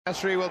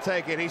Nasri will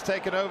take it. He's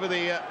taken over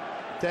the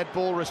dead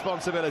ball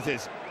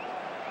responsibilities.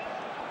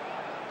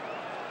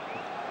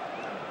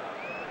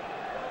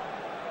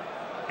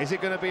 Is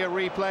it going to be a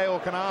replay, or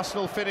can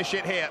Arsenal finish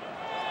it here?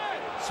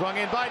 Swung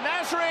in by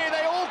Nasri.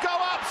 They all go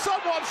up.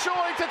 Someone's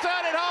showing to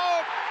turn it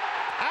home,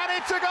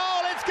 and it's a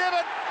goal. It's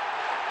given.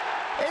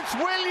 It's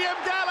William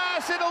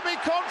Gallas. It'll be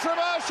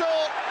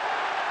controversial,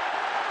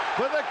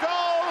 but the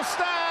goal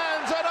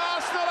stands, and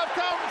Arsenal have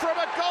come from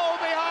a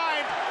goal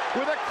behind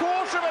with a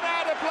quarter of an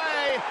hour to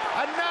play,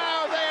 and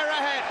now they're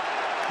ahead.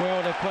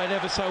 Well, they've played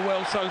ever so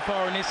well so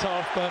far in this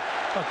half, but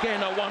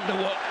again, I wonder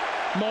what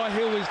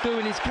Hill is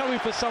doing. He's coming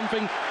for something,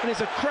 and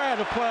there's a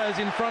crowd of players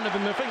in front of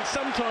him. I think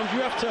sometimes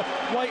you have to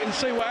wait and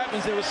see what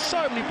happens. There were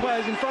so many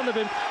players in front of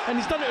him, and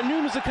he's done it on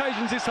numerous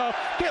occasions this half.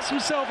 Gets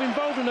himself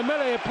involved in a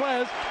melee of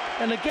players,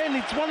 and again,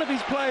 it's one of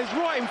his players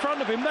right in front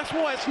of him. That's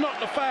why it's not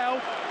the foul.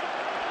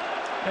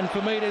 And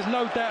for me, there's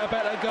no doubt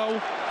about that goal.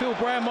 Phil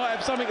Brown might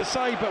have something to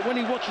say, but when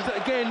he watches it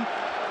again,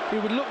 he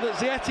would look that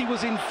Ziati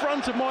was in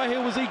front of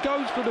Hill as he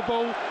goes for the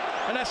ball,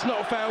 and that's not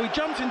a foul. He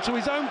jumps into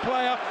his own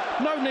player,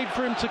 no need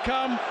for him to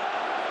come.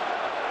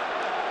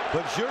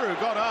 But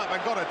Giroud got up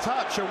and got a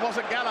touch, and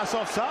wasn't Gallas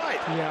offside?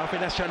 Yeah, I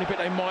think that's the only bit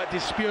they might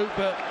dispute,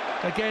 but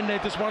again, they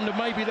just wonder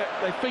maybe that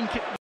they think it